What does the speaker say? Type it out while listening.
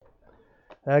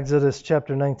Exodus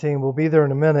chapter 19. We'll be there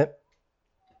in a minute.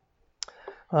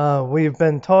 We've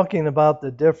been talking about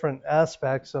the different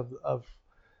aspects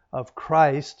of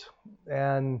Christ,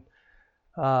 and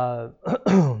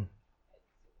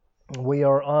we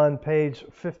are on page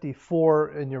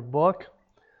 54 in your book,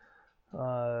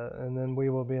 and then we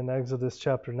will be in Exodus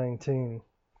chapter 19.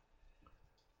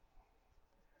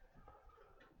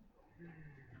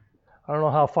 I don't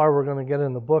know how far we're going to get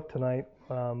in the book tonight,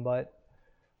 but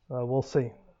we'll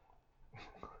see.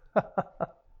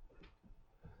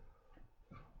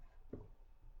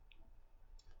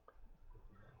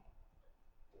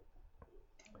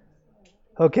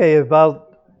 Okay,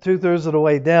 about 2/3 of the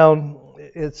way down,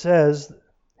 it says,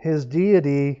 His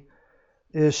deity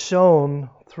is shown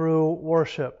through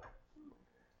worship.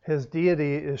 His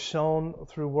deity is shown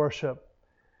through worship.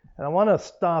 And I want to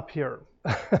stop here.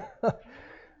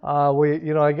 I'm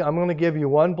going to give you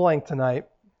one blank tonight,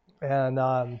 and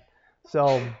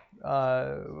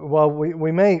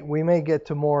we may get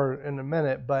to more in a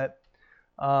minute, but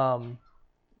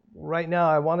right now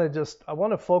I want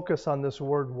to focus on this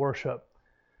word worship.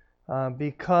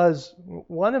 Because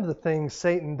one of the things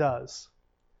Satan does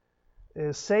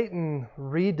is Satan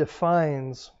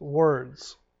redefines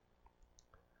words.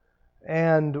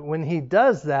 And when he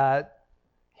does that,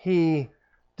 he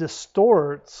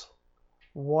distorts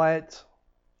what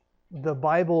the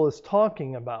Bible is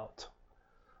talking about.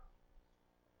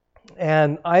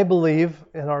 And I believe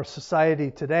in our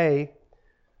society today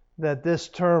that this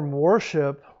term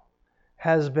worship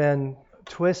has been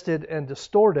twisted and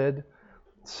distorted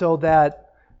so that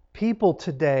people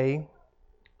today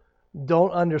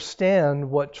don't understand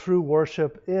what true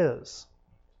worship is.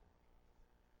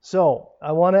 So,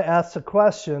 I want to ask the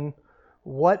question,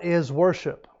 what is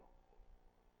worship?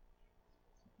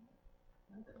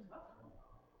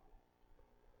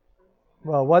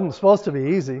 Well, it wasn't supposed to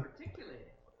be easy.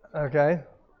 Okay.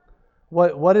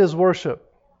 What is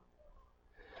worship?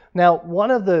 Now, one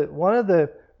of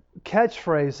the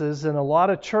catchphrases in a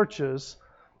lot of churches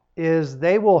is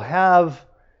they will have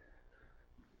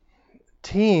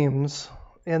teams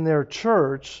in their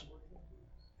church,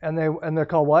 and they're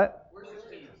called what?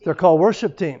 They're called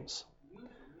worship teams.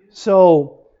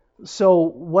 So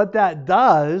what that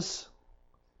does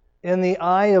in the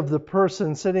eye of the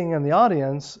person sitting in the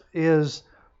audience is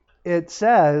it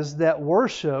says that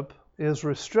worship is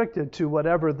restricted to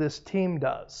whatever this team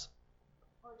does,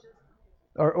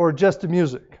 or just the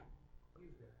music.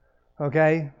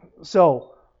 Okay, so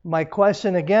my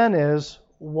question again is,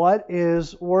 what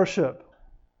is worship?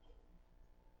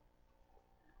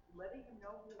 Letting him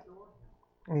know who's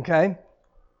doing. Okay.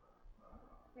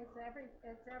 It's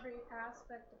every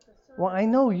aspect of the service. Well, I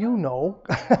know you know.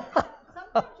 Sometimes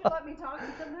you let me talk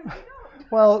and sometimes you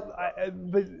don't. Well,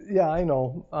 I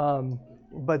know.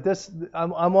 But this, I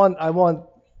want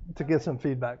to get some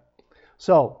feedback.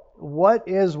 So, what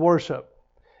is worship?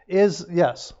 Yes. Oh, sorry,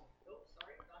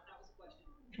 I thought that was a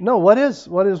question. No, what is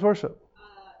worship?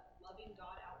 Loving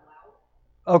God out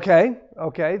loud.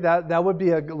 Okay. That would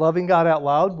be loving God out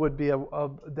loud would be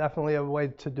definitely a way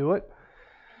to do it.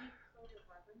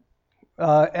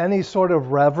 Any sort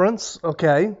of reverence.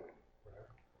 Okay.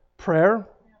 Prayer.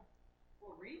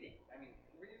 Well, reading.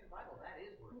 Reading the Bible, that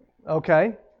is worship.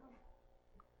 Okay.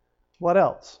 What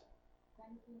else?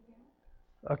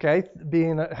 Okay,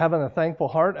 having a thankful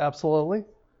heart, absolutely.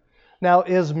 Now,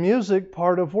 is music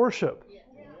part of worship? Yeah.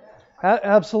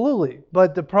 Absolutely.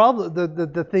 But the problem,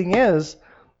 the thing is,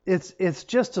 it's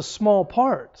just a small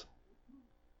part.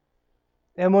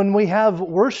 And when we have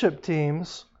worship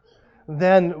teams,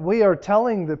 then we are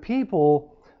telling the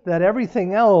people that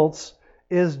everything else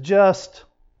is just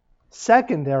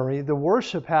secondary. The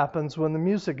worship happens when the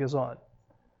music is on.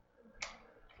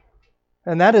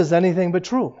 And that is anything but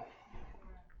true.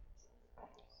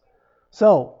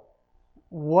 So,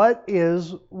 what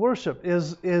is worship?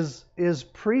 Is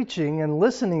preaching and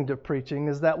listening to preaching,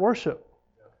 is that worship?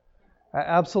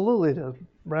 Absolutely it is.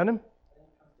 Brandon? It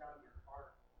comes down to your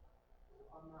heart.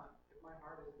 If my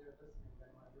heart is there listening, then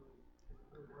it's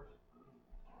really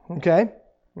worship. Okay.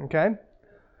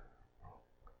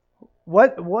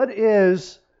 What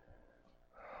is?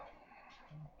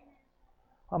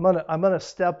 I'm gonna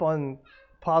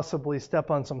possibly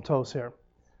step on some toes here,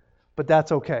 but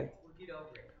that's okay. We'll get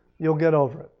over it. You'll get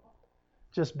over it.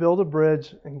 Just build a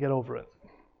bridge and get over it.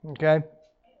 Okay?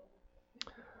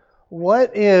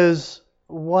 What is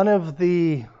one of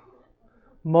the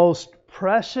most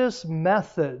precious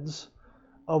methods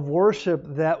of worship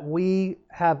that we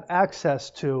have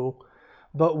access to,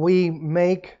 but we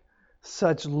make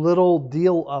such little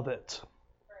deal of it?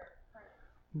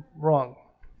 Wrong.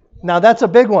 Now that's a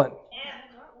big one.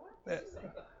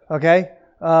 Okay?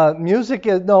 Music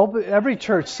is, no, but every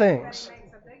church sings. Makes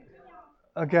a big deal.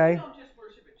 We Okay? don't just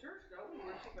worship at church, though. We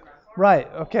worship in our car. Right,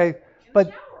 okay. In the But,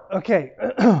 shower. okay.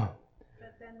 But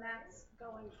then that's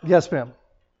going from Yes, ma'am.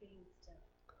 being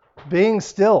still. Being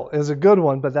still is a good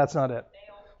one, but that's not it.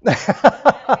 Okay, say the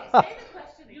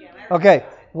question again. I already Okay,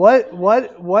 got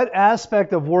it. what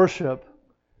aspect of worship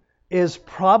is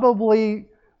probably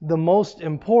the most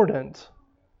important,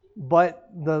 but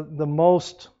the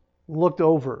most looked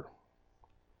over?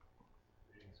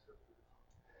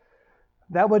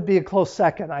 That would be a close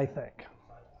second, I think.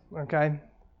 Okay,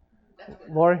 That's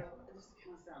good. Lori, This is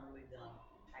going to sound really dumb.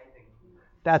 Tithing.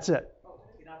 that's it. Oh,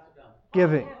 you're not so dumb.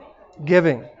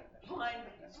 Giving. Blind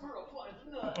squirrel flies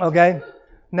nuts. Okay,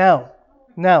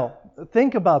 now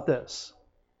think about this.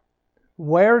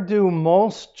 Where do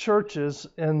most churches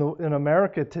in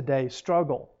America today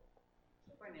struggle?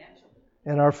 Financial.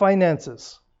 In our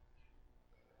finances.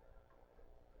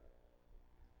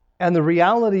 And the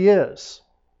reality is,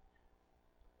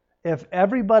 if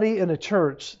everybody in a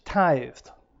church tithed,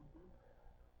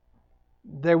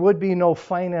 there would be no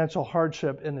financial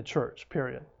hardship in the church,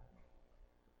 period.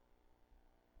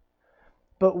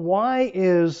 But why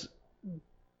is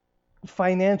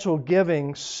financial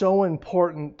giving so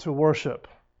important to worship?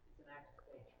 It's an act of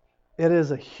faith. It is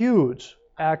a huge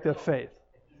act of faith.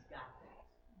 If he's got that.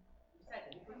 You said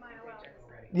that. You put Am I my allowed paycheck to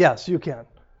already. Yes, you can.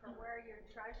 From where your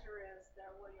treasure is, there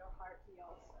will your heart be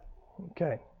also.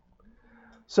 Okay.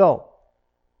 So,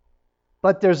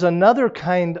 but there's another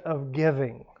kind of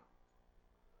giving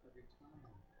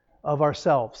of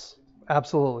ourselves.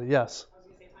 Absolutely, yes. I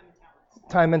was going to say time and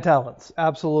talents. Time and talents,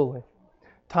 absolutely.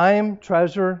 Time,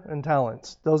 treasure, and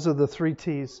talents. Those are the 3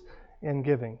 T's in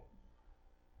giving.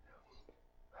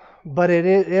 But it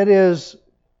is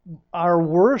our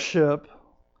worship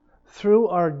through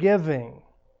our giving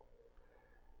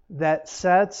that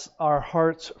sets our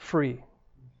hearts free.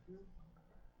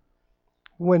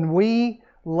 When we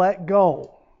let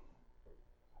go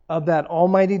of that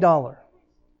almighty dollar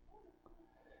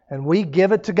and we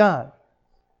give it to God,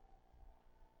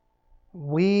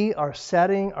 we are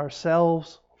setting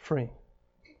ourselves free.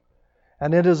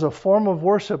 And it is a form of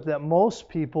worship that most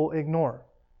people ignore.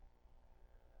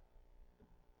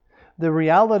 The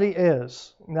reality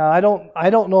is, now I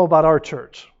don't know about our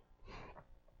church,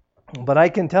 but I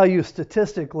can tell you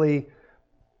statistically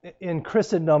in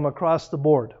Christendom across the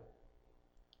board,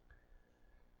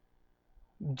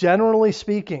 generally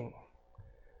speaking,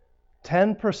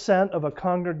 10% of a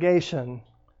congregation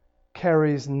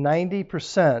carries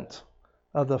 90%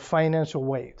 of the financial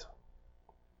weight.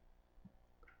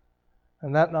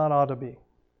 And that not ought to be.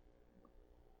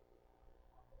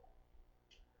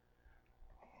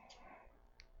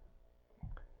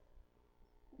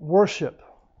 Worship.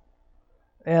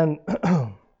 And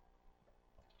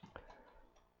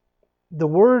the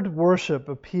word worship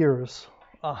appears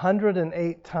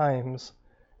 108 times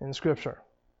in Scripture.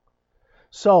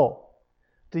 So,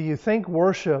 do you think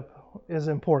worship is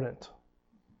important?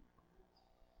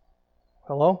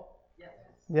 Hello?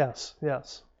 Yes.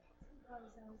 Yes. I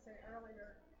was going to say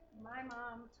earlier, my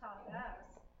mom taught us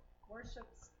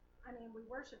we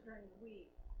worship during the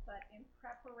week, but in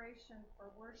preparation for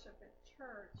worship at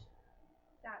church,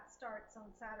 that starts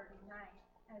on Saturday night.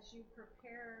 As you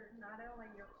prepare not only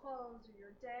your clothes or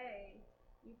your day,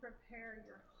 you prepare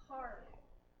your heart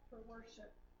for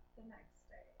worship the next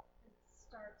day. It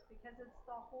starts because it's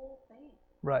the whole thing.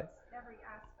 Right. It's every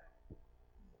aspect.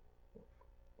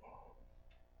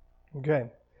 Okay.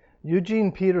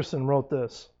 Eugene Peterson wrote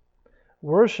this.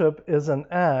 Worship is an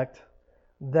act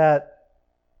that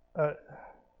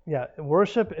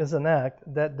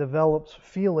develops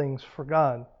feelings for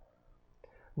God,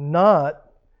 not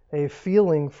a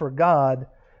feeling for God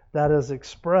that is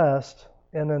expressed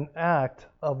in an act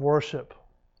of worship.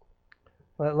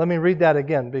 Let me read that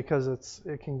again because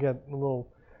it can get a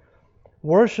little.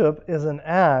 Worship is an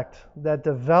act that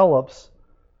develops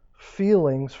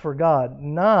feelings for God,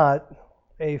 not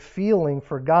a feeling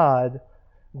for God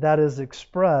that is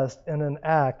expressed in an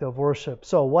act of worship.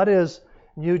 So what is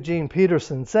Eugene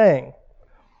Peterson saying?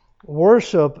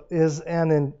 Worship is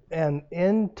an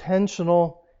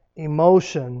intentional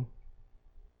emotion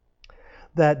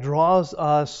that draws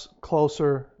us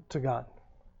closer to God.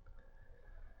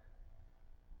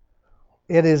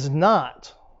 It is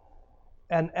not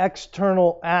an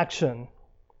external action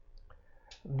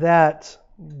that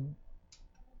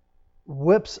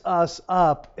whips us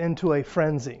up into a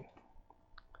frenzy.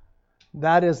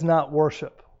 That is not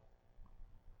worship.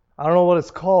 I don't know what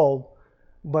it's called,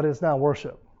 but it's not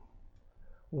worship.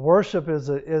 Worship is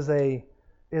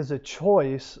a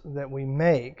choice that we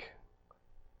make,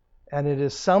 And it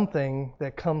is something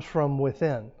that comes from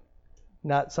within,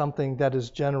 not something that is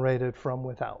generated from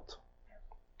without.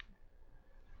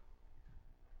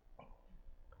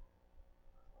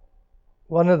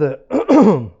 One of the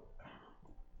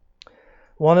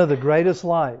greatest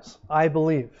lies, I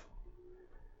believe,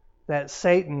 that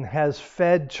Satan has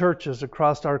fed churches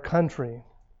across our country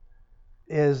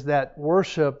is that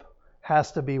worship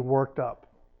has to be worked up.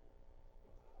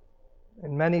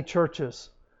 In many churches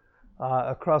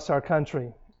across our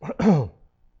country, for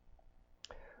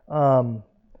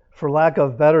lack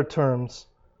of better terms,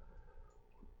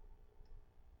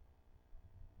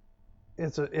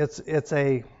 it's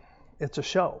a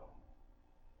show.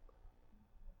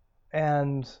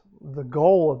 And the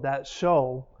goal of that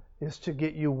show is to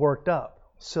get you worked up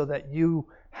so that you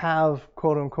have,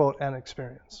 quote unquote, an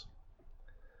experience.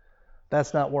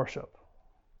 That's not worship.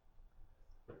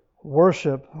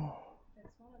 Worship, It's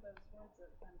one of those words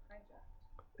that's been hijacked.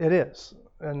 it is.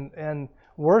 And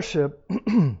worship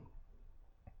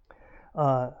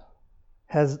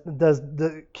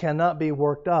cannot be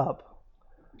worked up.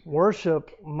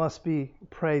 Worship must be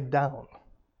prayed down.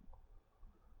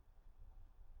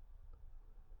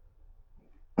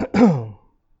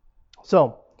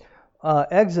 So,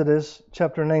 Exodus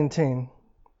chapter 19.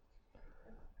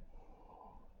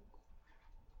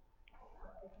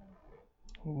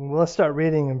 Let's start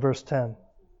reading in verse 10.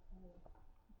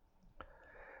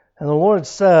 And the Lord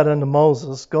said unto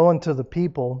Moses, Go unto the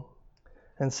people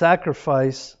and sanctify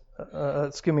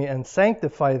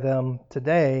them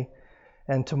today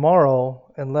and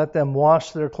tomorrow, and let them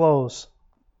wash their clothes,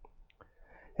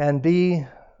 and be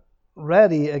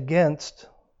ready against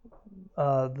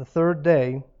the third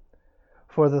day.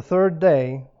 For the third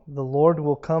day the Lord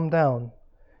will come down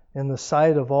in the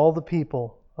sight of all the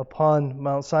people upon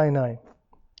Mount Sinai.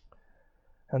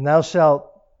 And thou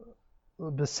shalt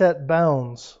beset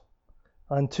bounds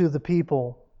unto the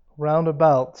people round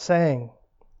about, saying,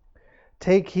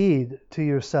 Take heed to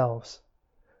yourselves,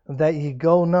 that ye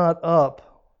go not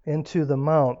up into the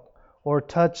mount, or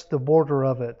touch the border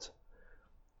of it.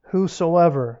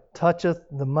 Whosoever toucheth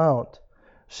the mount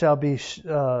shall be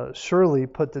surely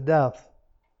put to death.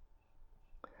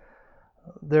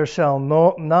 There shall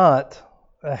not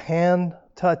a hand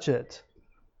touch it,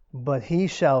 but he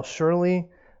shall surely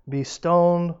be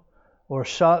stoned or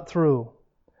shot through,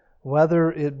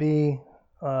 whether it be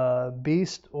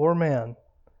beast or man,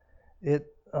 it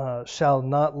shall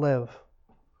not live.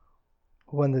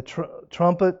 When the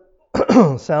trumpet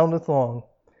soundeth long,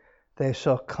 they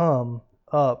shall come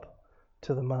up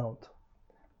to the mount.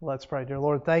 Let's pray. Dear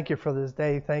Lord, thank you for this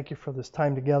day. Thank you for this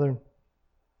time together.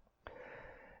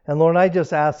 And Lord, I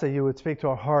just ask that you would speak to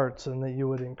our hearts and that you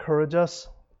would encourage us,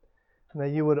 and that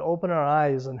you would open our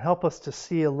eyes and help us to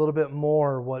see a little bit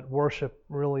more what worship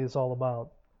really is all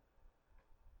about.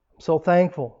 I'm so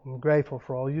thankful and grateful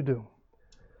for all you do.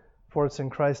 For it's in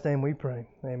Christ's name we pray.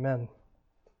 Amen.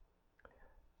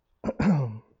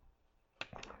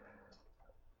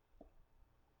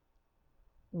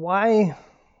 Why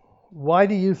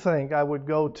do you think I would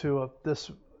go to this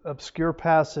obscure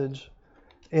passage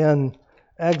in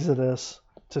Exodus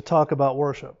to talk about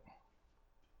worship?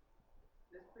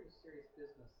 That's pretty serious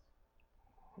business.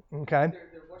 Okay.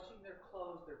 They're washing their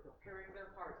clothes. They're preparing their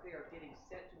hearts. They are getting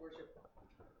set to worship.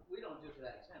 We don't do it to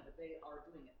that extent, but they are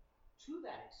doing it to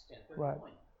that extent. They're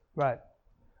going. Right.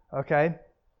 Okay.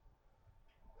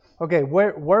 Okay.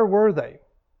 Where were they?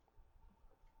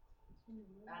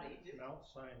 Not Egypt.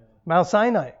 Mount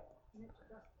Sinai.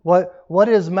 What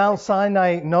is Mount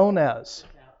Sinai known as?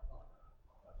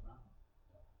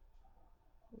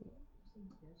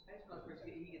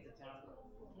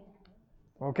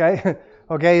 Okay.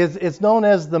 Okay. It's known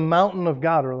as the mountain of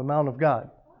God, or the Mount of God.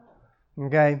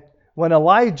 Okay. When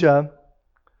Elijah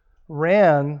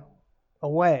ran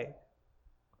away,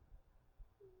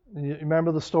 you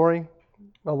remember the story?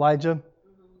 Elijah?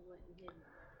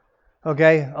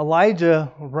 Okay.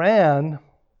 Elijah ran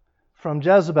from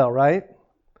Jezebel, right?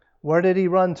 Where did he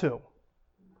run to?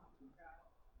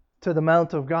 To the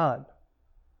Mount of God.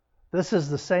 This is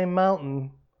the same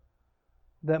mountain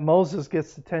that Moses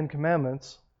gets the Ten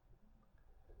Commandments,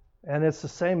 and it's the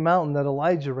same mountain that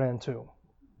Elijah ran to.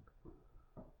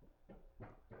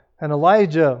 And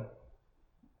Elijah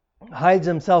hides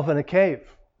himself in a cave.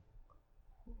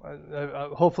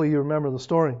 Hopefully you remember the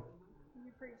story.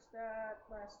 You preached that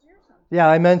last year sometime. Yeah,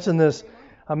 I mentioned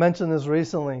this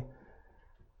recently.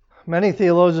 Many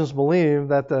theologians believe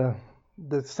that the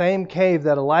same cave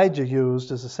that Elijah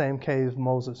used is the same cave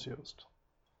Moses used.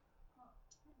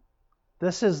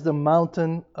 This is the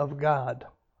mountain of God.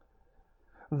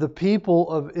 The people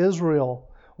of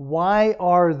Israel, why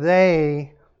are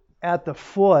they at the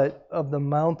foot of the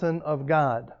mountain of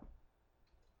God.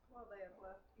 Well, they have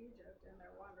left Egypt and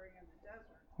they're wandering in the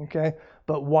desert. Okay?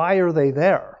 But why are they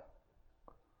there?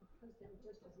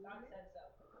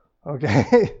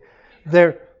 Okay?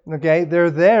 They're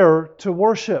there to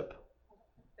worship.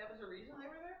 That was the reason they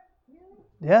were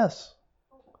there? Yes.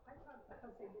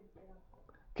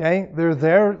 Okay?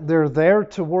 They're there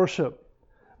to worship.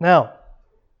 Now,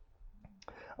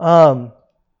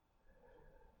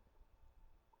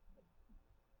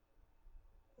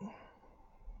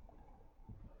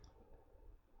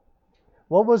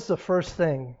 what was the first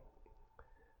thing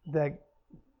that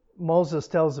Moses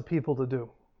tells the people to do?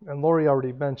 And Lori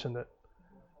already mentioned it.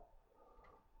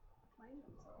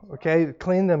 Okay,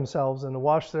 clean themselves and to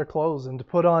wash their clothes and to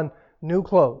put on new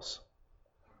clothes.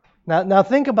 Now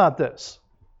think about this.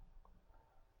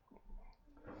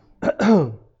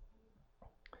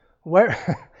 Where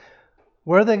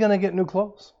are they going to get new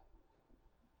clothes?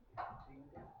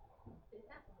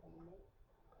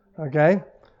 Okay,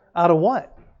 out of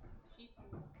what?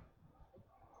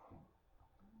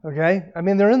 Okay, I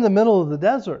mean, they're in the middle of the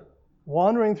desert,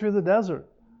 wandering through the desert.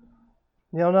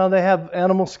 Now they have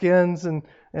animal skins and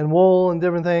wool and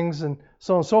different things and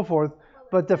so on and so forth.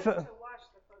 But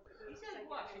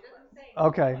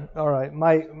okay, all right,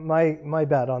 my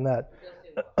bad on that.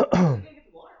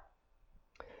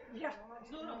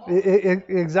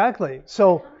 Exactly.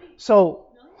 So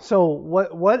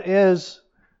what is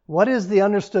the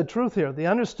understood truth here? The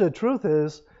understood truth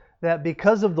is that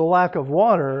because of the lack of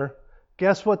water,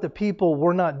 guess what the people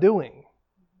were not doing?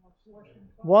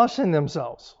 Washing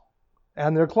themselves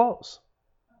and their clothes.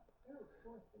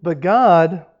 But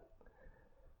God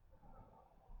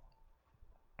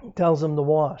tells them to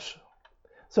wash.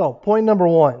 So, point number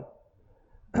one.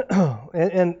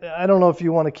 and I don't know if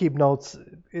you want to keep notes.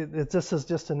 This is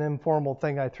just an informal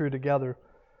thing I threw together.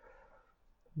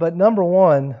 But number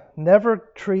one,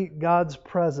 never treat God's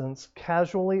presence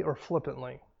casually or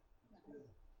flippantly.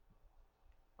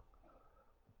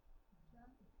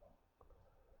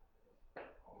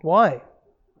 Why?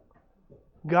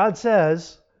 God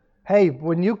says, hey,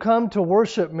 when you come to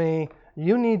worship me,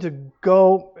 you need to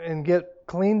go and get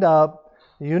cleaned up.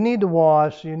 You need to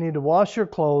wash. You need to wash your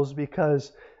clothes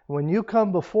because when you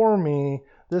come before me,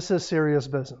 this is serious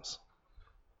business.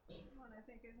 I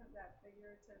think isn't that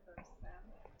figurative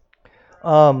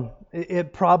of sin?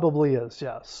 It probably is,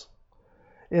 yes.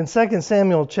 In 2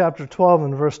 Samuel chapter 12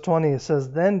 and verse 20, it says,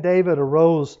 Then David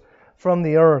arose from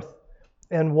the earth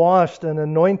and washed and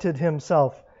anointed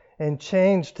himself and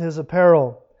changed his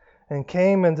apparel and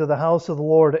came into the house of the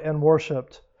Lord and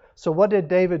worshipped. So what did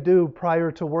David do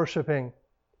prior to worshiping?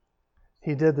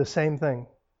 He did the same thing.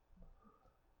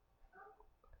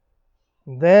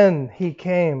 Then he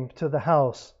came to the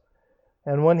house,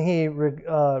 and when he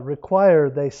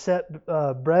required, they set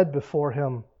bread before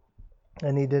him,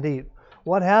 and he did eat.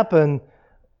 What happened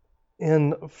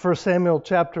in 1 Samuel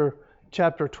chapter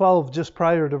 12, just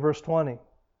prior to verse 20?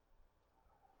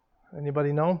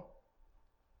 Anybody know?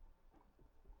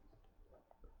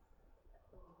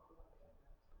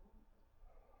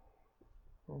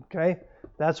 Okay,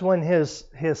 that's when his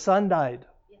son died.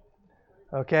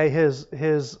 Okay, his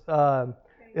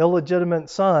illegitimate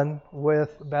son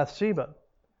with Bathsheba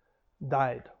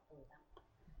died.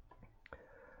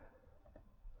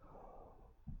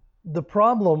 The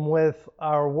problem with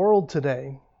our world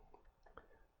today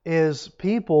is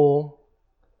people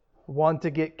want to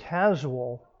get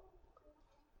casual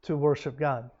to worship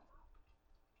God.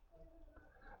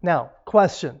 Now,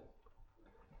 question.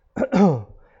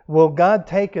 Will God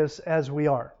take us as we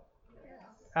are?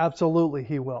 Absolutely,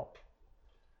 He will.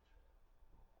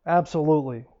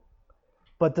 Absolutely.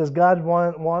 But does God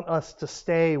want us to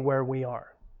stay where we are?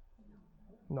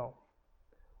 No.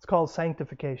 It's called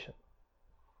sanctification.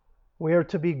 We are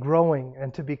to be growing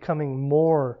and to becoming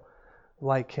more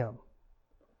like Him.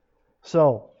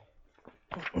 So,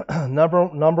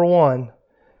 number one,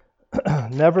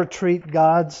 never treat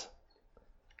God's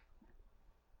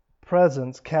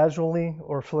presence casually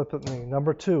or flippantly.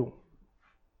 Number two,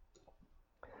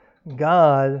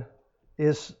 God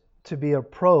is to be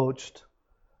approached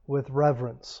with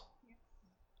reverence.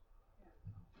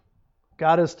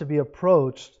 God is to be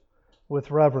approached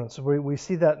with reverence. We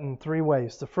see that in three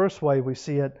ways. The first way we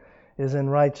see it is in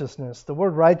righteousness. The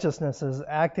word righteousness is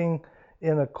acting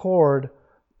in accord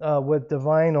with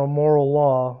divine or moral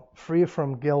law, free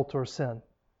from guilt or sin.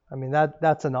 I mean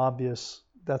that's an obvious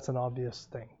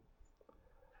thing.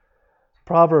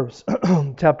 Proverbs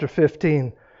chapter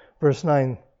 15, verse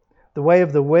 9. The way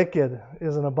of the wicked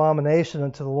is an abomination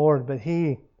unto the Lord, but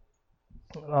he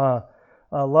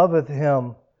loveth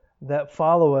him that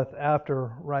followeth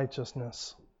after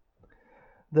righteousness.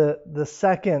 The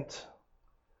second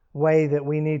way that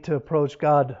we need to approach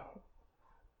God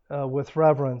with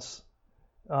reverence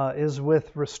is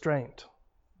with restraint.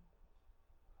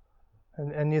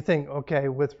 And you think, okay,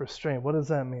 with restraint, what does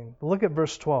that mean? Look at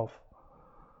verse 12.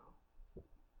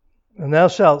 And thou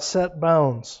shalt set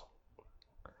bounds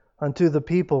unto the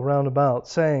people round about,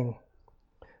 saying,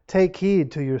 Take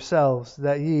heed to yourselves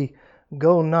that ye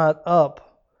go not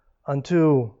up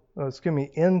into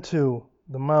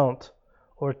the mount,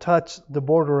 or touch the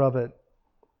border of it.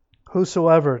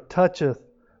 Whosoever toucheth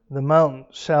the mountain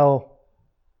shall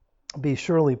be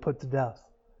surely put to death.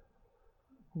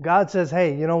 God says,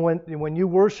 hey, you know, when you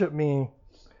worship me,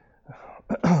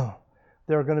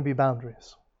 there are going to be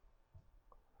boundaries.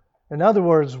 In other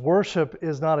words, worship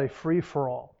is not a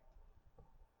free-for-all.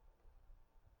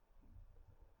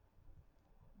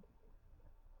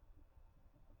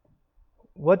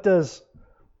 What does,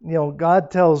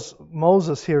 God tells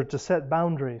Moses here to set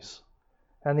boundaries.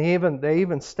 And they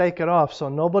even stake it off so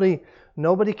nobody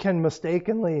can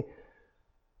mistakenly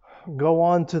go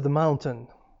on to the mountain.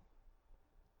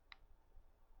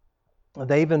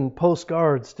 They even post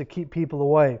guards to keep people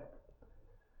away.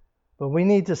 But we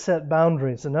need to set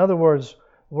boundaries. In other words,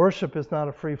 worship is not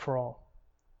a free-for-all.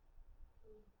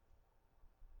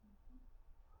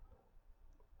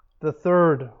 The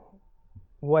third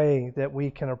way that we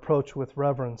can approach with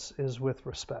reverence is with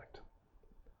respect.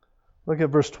 Look at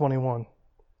verse 21.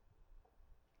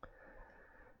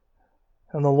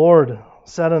 And the Lord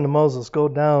said unto Moses, Go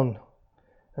down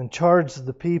and charge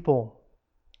the people,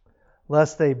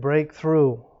 lest they break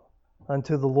through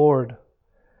unto the Lord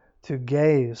to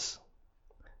gaze,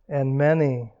 and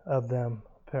many of them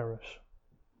perish.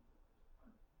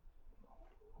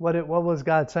 What was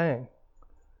God saying?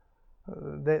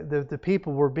 The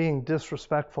people were being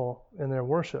disrespectful in their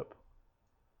worship.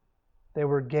 They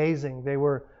were gazing. They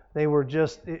were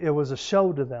just, it was a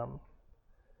show to them.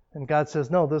 And God says,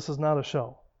 no, this is not a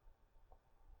show.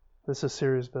 This is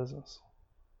serious business.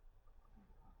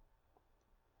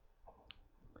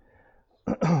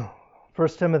 1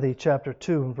 Timothy chapter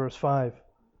 2 and verse 5.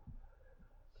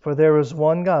 For there is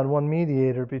one God, one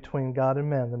mediator between God and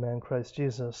man, the man Christ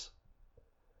Jesus.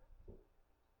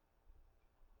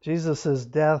 Jesus'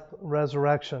 death,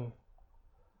 resurrection,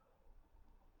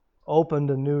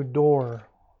 opened a new door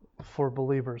for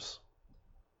believers.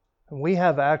 And we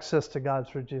have access to God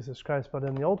through Jesus Christ, but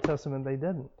in the Old Testament they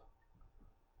didn't.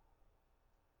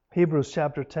 Hebrews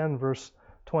chapter 10 verse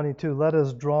 22, Let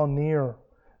us draw near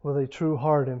with a true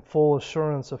heart and full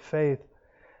assurance of faith,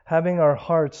 having our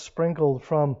hearts sprinkled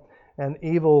from an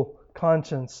evil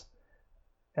conscience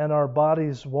and our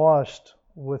bodies washed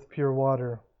with pure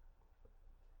water.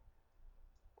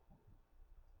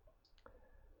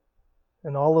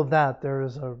 In all of that, there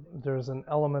is an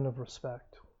element of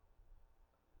respect.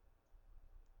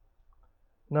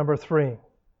 Number 3,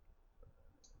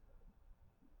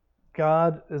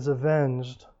 God is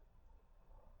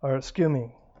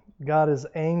God is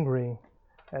angry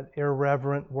at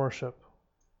irreverent worship.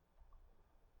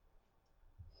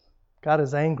 God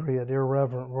is angry at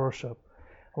irreverent worship.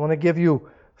 I want to give you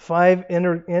 5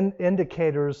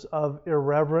 indicators of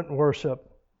irreverent worship.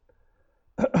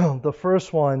 The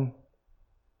first one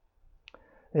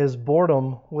is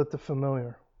boredom with the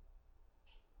familiar.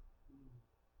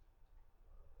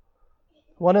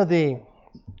 One of the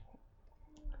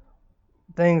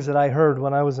things that I heard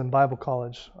when I was in Bible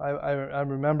college, I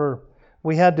remember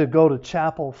we had to go to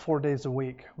chapel 4 days a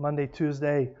week, Monday,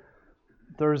 Tuesday,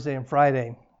 Thursday, and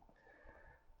Friday.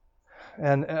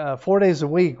 And 4 days a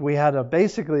week, we had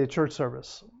basically a church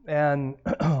service. And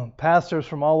pastors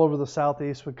from all over the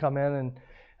Southeast would come in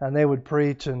and they would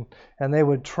preach and they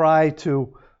would try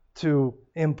to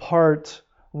impart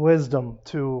wisdom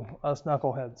to us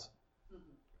knuckleheads.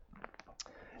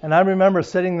 And I remember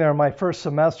sitting there my first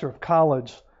semester of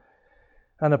college,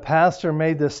 and a pastor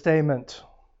made this statement.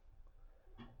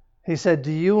 He said,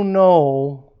 do you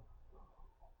know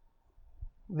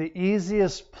the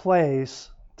easiest place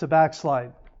to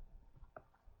backslide?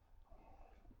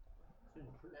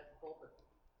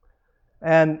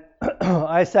 And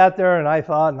I sat there and I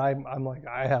thought, and I'm like,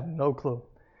 I have no clue.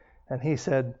 And he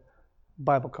said,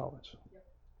 Bible college.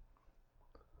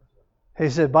 He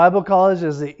said, Bible college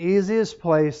is the easiest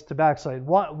place to backslide.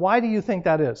 Why do you think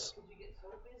that is?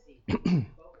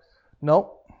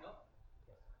 No.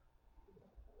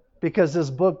 Because this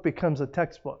book becomes a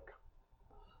textbook.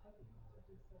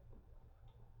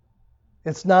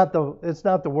 It's not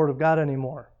the Word of God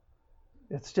anymore.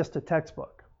 It's just a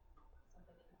textbook.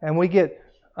 And we get,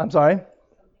 I'm sorry?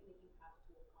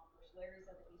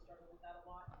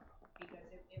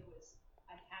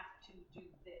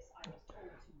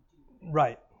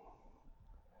 Right.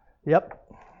 Yep.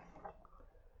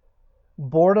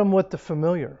 Boredom with the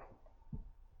familiar.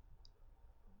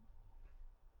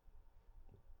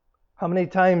 How many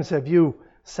times have you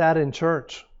sat in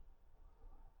church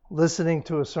listening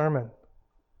to a sermon?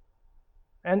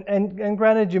 And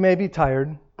granted, you may be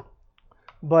tired,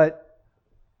 but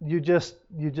you just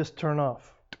turn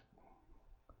off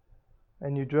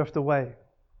and you drift away.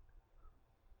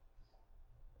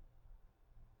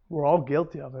 We're all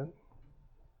guilty of it.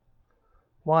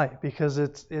 Why? Because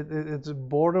it's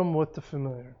boredom with the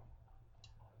familiar,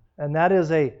 and that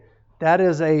is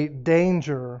a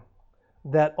danger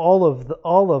that all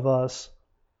of us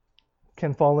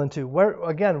can fall into.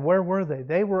 Where were they?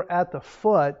 They were at the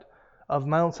foot of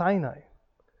Mount Sinai.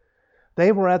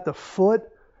 They were at the foot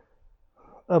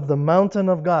of the mountain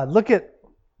of God. Look at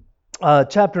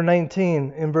chapter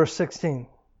 19 in verse 16.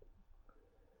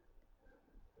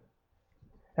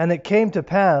 And it came to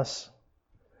pass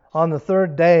on the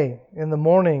third day in the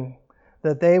morning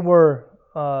that there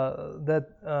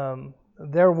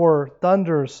were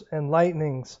thunders and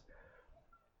lightnings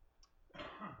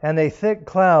and a thick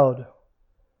cloud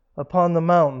upon the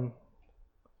mountain,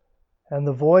 and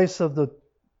the voice of the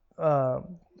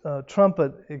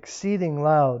trumpet exceeding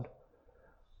loud,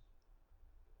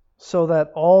 so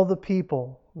that all the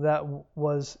people that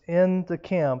was in the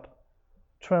camp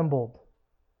trembled.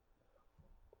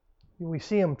 We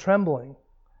see them trembling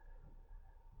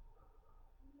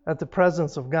at the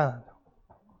presence of God.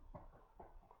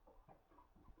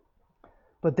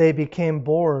 But they became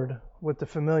bored with the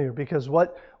familiar, because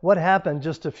what happened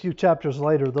just a few chapters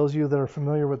later, those of you that are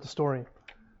familiar with the story?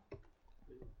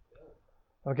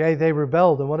 Okay, they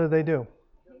rebelled, and what did they do?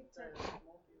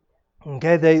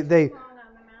 Okay, they on the mountain,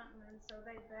 and so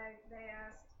they asked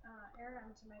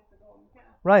Aaron to make the golden calf.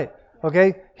 Right.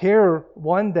 Okay, here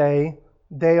one day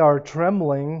they are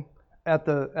trembling at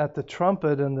the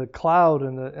trumpet and the cloud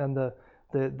and the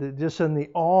just in the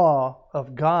awe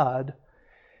of God,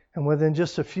 and within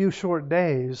just a few short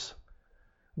days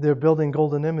they're building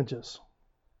golden images.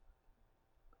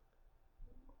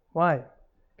 Why?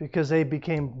 Because they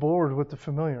became bored with the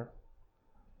familiar.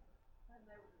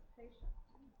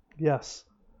 Yes.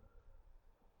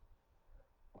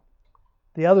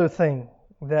 The other thing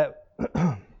that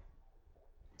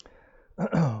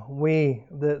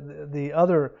the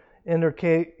other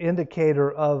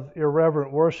indicator of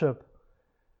irreverent worship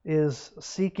is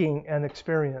seeking an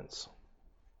experience.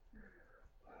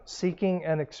 Seeking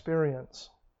an experience.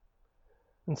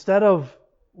 Instead of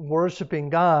worshiping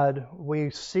God, we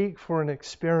seek for an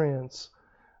experience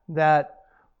that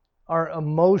our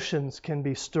emotions can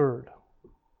be stirred.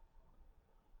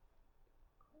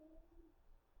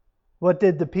 What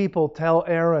did the people tell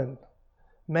Aaron?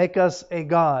 Make us a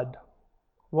god.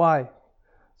 Why?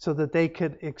 So that they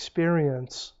could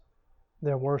experience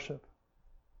their worship.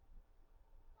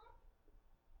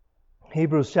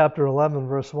 Hebrews chapter 11,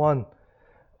 verse 1.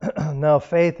 Now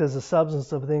faith is the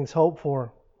substance of things hoped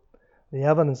for, the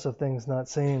evidence of things not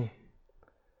seen.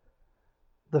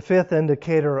 The fifth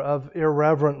indicator of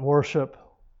irreverent worship.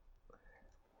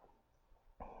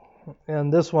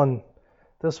 And this one's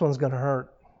going to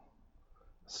hurt.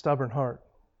 Stubborn heart.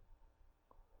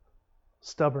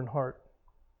 Stubborn heart.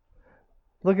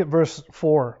 Look at verse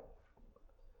 4.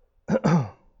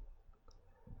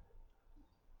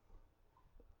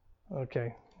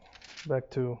 Okay,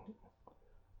 back to...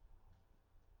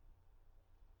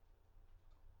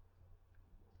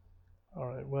 All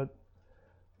right, what?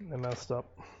 I messed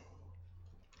up.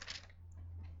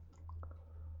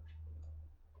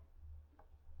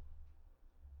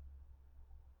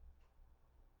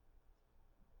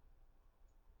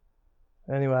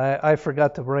 Anyway, I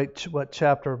forgot to write what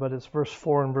chapter, but it's verse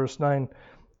 4 and verse 9.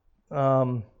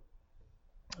 It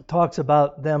talks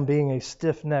about them being a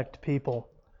stiff-necked people.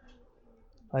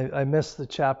 I missed the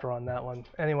chapter on that one.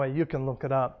 Anyway, you can look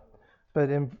it up. But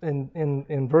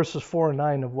in verses 4 and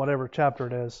 9 of whatever chapter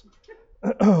it is,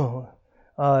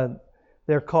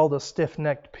 they're called a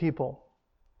stiff-necked people.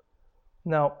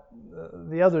 Now,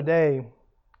 the other day,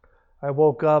 I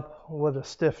woke up with a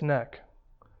stiff neck.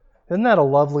 Isn't that a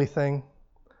lovely thing?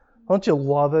 Don't you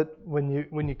love it when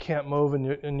you can't move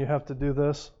and you have to do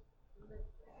this?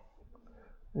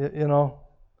 You know.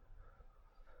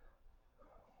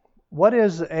 What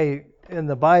is in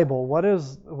the Bible? What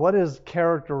is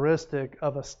characteristic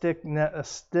of a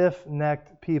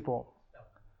stiff-necked people?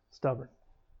 Stubborn.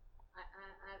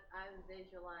 I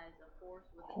visualize a horse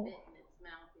with a bit in its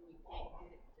mouth and you can't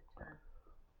get it to turn.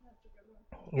 That's a good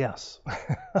one. Yes.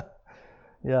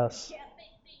 Yes. You can't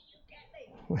make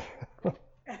me.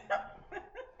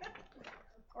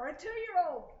 Or a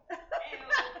 2-year-old.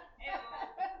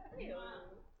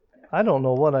 I don't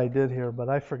know what I did here, but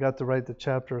I forgot to write the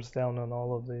chapters down on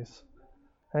all of these.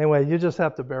 Anyway, you just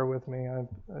have to bear with me.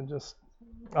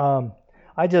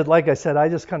 I did, like I said, I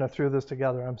just kind of threw this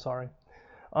together. I'm sorry.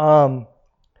 The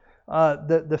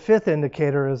fifth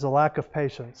indicator is a lack of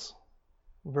patience,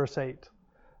 verse 8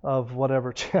 of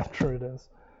whatever chapter it is.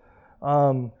 Chris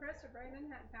or Brandon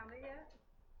hadn't found it yet?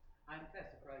 I'm kind of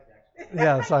surprised, actually.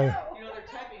 Yes, You know, they're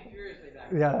typing furiously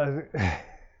back there. yeah.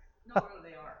 No,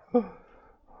 they are.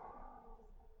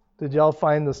 Did y'all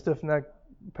find the stiff neck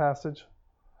passage?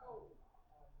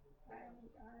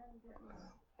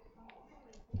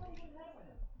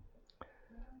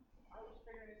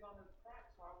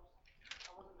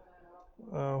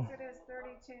 Oh. It is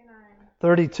 32:9.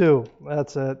 32.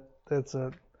 That's it.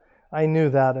 I knew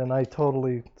that, and I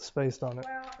totally spaced on it.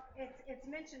 Well, it's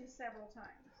mentioned several times.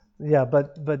 Yeah,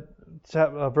 but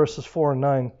verses 4 and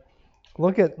 9.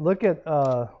 Look at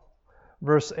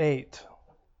verse 8.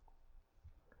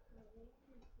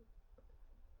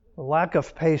 The lack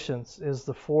of patience is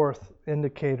the fourth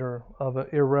indicator of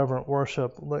irreverent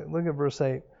worship. Look at verse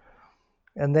 8.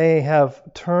 And they have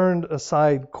turned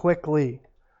aside quickly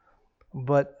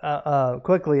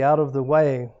out of the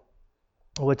way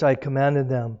which I commanded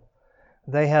them.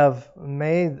 They have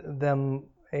made them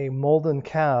a molten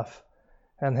calf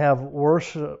and have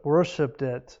worshipped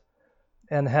it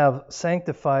and have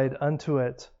sanctified unto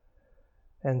it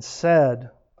and said,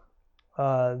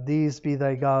 these be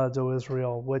thy gods, O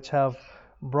Israel, which have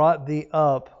brought thee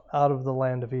up out of the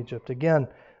land of Egypt. Again,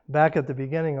 back at the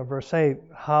beginning of verse 8,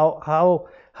 how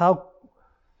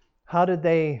did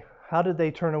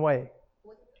they turn away?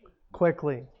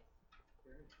 Quickly.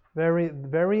 Very,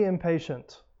 very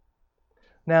impatient.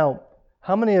 Now,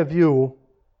 how many of you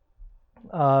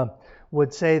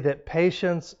would say that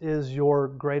patience is your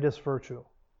greatest virtue?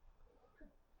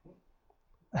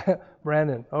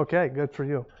 Brandon, okay, good for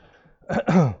you.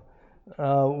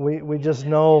 We just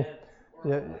know.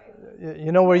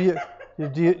 You know where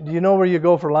do you know where you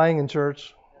go for lying in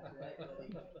church?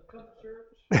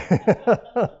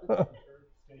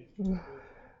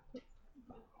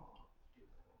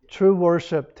 True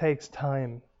worship takes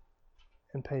time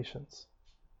and patience.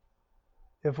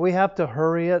 If we have to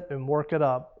hurry it and work it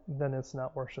up, then it's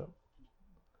not worship.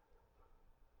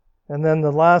 And then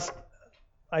the last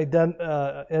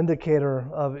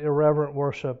indicator of irreverent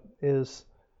worship is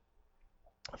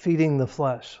feeding the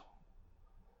flesh.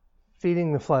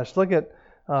 Feeding the flesh. Look at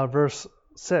verse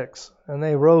 6. And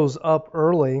they rose up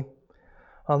early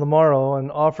on the morrow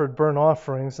and offered burnt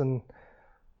offerings and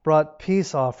brought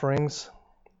peace offerings.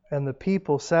 And the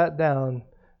people sat down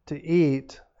to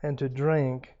eat and to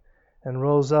drink and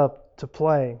rose up to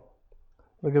play.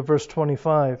 Look at verse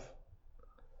 25.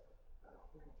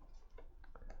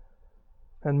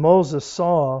 And Moses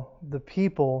saw the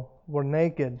people were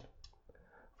naked,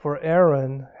 for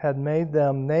Aaron had made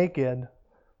them naked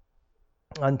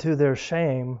unto their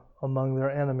shame among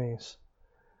their enemies.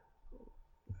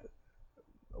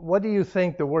 What do you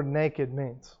think the word naked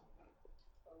means?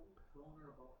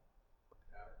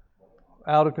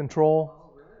 Out of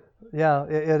control? Yeah,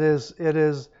 it is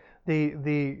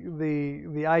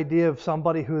the idea of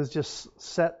somebody who is just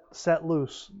set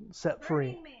loose, set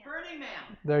free. Burning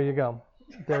Man. There you go.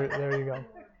 There you go.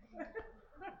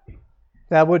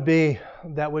 That would be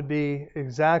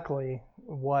exactly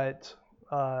what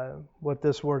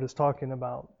this word is talking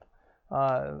about.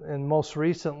 And most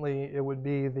recently, it would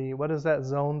be what is that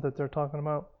zone that they're talking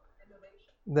about?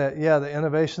 Innovation. The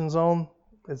innovation zone.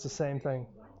 It's the same thing.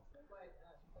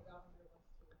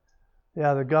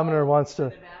 Yeah, the governor wants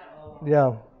to.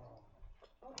 Yeah.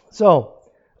 So,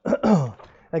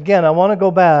 again, I want to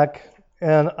go back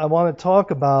and I want to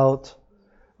talk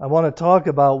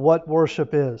about what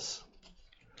worship is.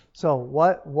 So,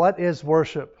 what is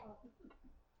worship?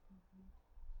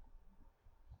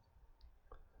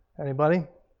 Anybody?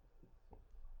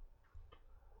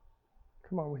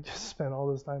 Come on, we just spent all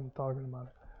this time talking about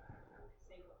it.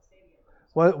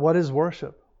 What is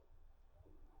worship?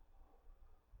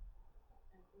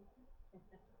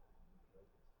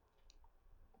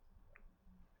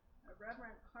 A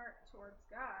reverent heart towards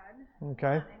God.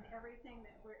 Okay. And everything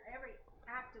every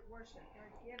act of worship, our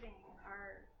giving,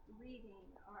 our reading,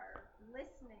 our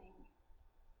listening.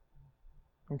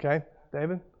 Okay,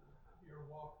 David? Your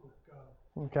walk with God.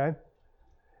 Okay.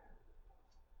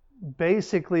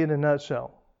 Basically, in a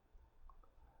nutshell,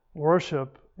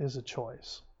 worship is a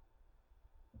choice.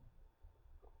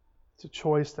 It's a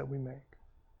choice that we make.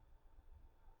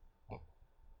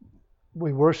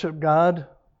 We worship God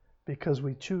because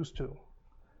we choose to,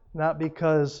 not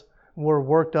because we're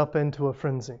worked up into a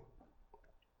frenzy.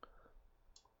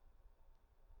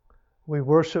 We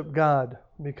worship God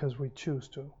because we choose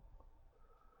to.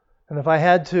 And if I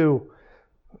had to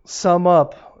sum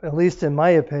up, at least in my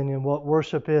opinion, what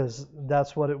worship is,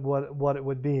 that's what it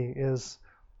would be, is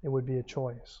it would be a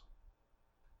choice.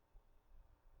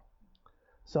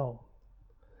 So,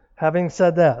 having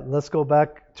said that, let's go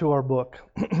back to our book.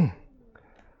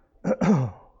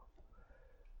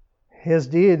 His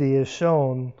deity is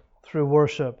shown through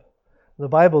worship. The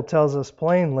Bible tells us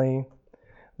plainly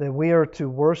that we are to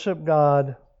worship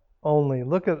God only.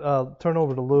 Look at, turn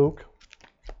over to Luke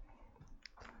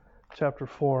chapter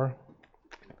 4.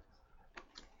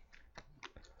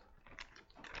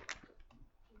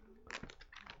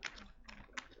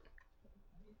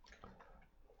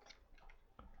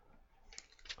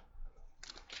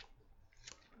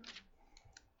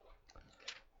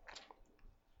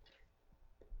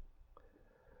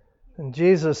 And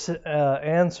Jesus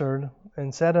answered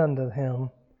and said unto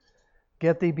him,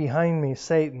 Get thee behind me,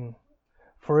 Satan,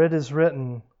 for it is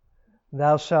written,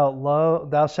 Thou shalt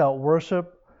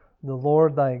worship the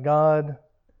Lord thy God,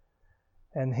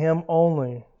 and him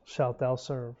only shalt thou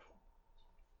serve.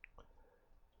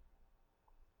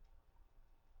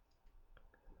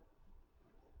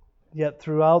 Yet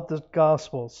throughout the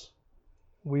Gospels,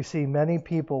 we see many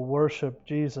people worship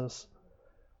Jesus,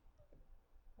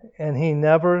 and he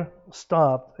never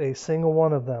stopped a single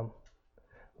one of them.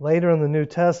 Later in the New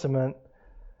Testament,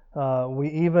 we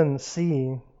even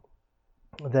see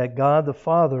that God the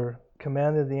Father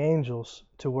commanded the angels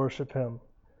to worship him.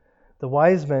 The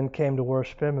wise men came to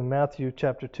worship him in Matthew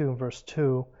chapter 2 and verse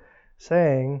 2,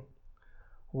 saying,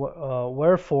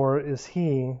 Wherefore is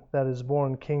he that is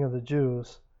born King of the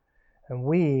Jews? And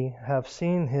we have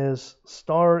seen his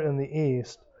star in the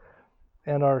east,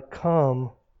 and are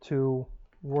come to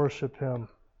worship him.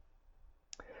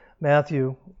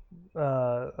 Matthew,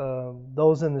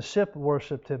 those in the ship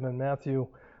worshipped him in Matthew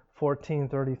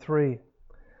 14:33.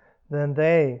 Then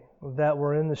they that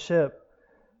were in the ship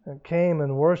came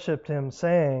and worshipped him,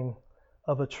 saying,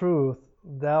 Of a truth,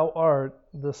 thou art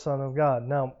the Son of God.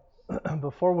 Now,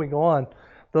 before we go on,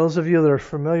 those of you that are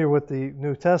familiar with the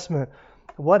New Testament,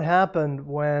 what happened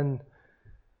when,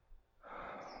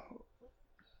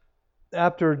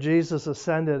 after Jesus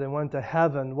ascended and went to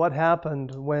heaven, what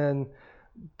happened when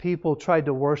people tried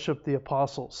to worship the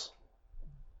apostles?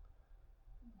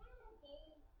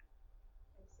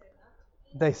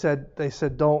 They said,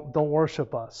 don't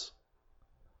worship us.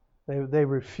 They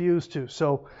refused to.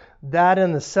 So that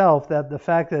in itself, that the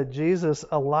fact that Jesus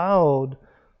allowed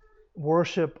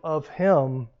worship of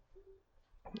him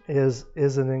is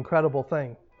an incredible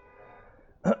thing.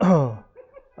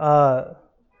 A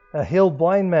healed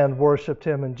blind man worshipped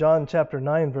him in John chapter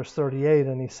 9 verse 38,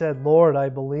 and he said, Lord, I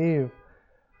believe.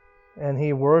 And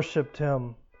he worshipped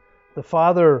him. The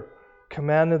Father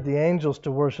commanded the angels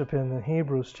to worship him in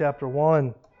Hebrews chapter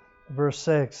 1 verse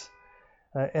 6.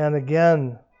 And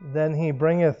again, then he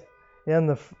bringeth in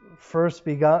the first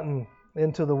begotten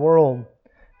into the world,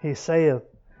 he saith,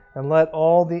 and let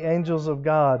all the angels of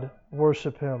God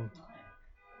worship him.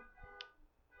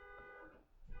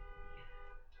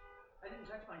 I didn't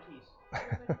touch my keys.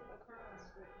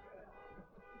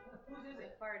 Whose is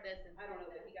it? Car doesn't. I don't know,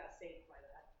 but he got saved by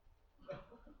that.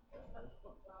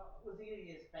 Was he in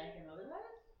his bank and other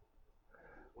letters?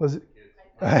 Was it?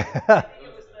 I think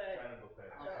it was the.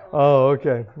 Oh,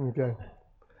 okay. Okay.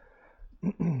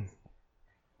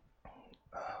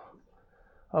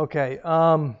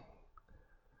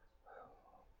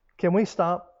 Can we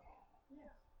stop?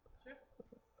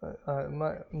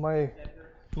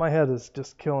 My head is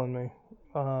just killing me.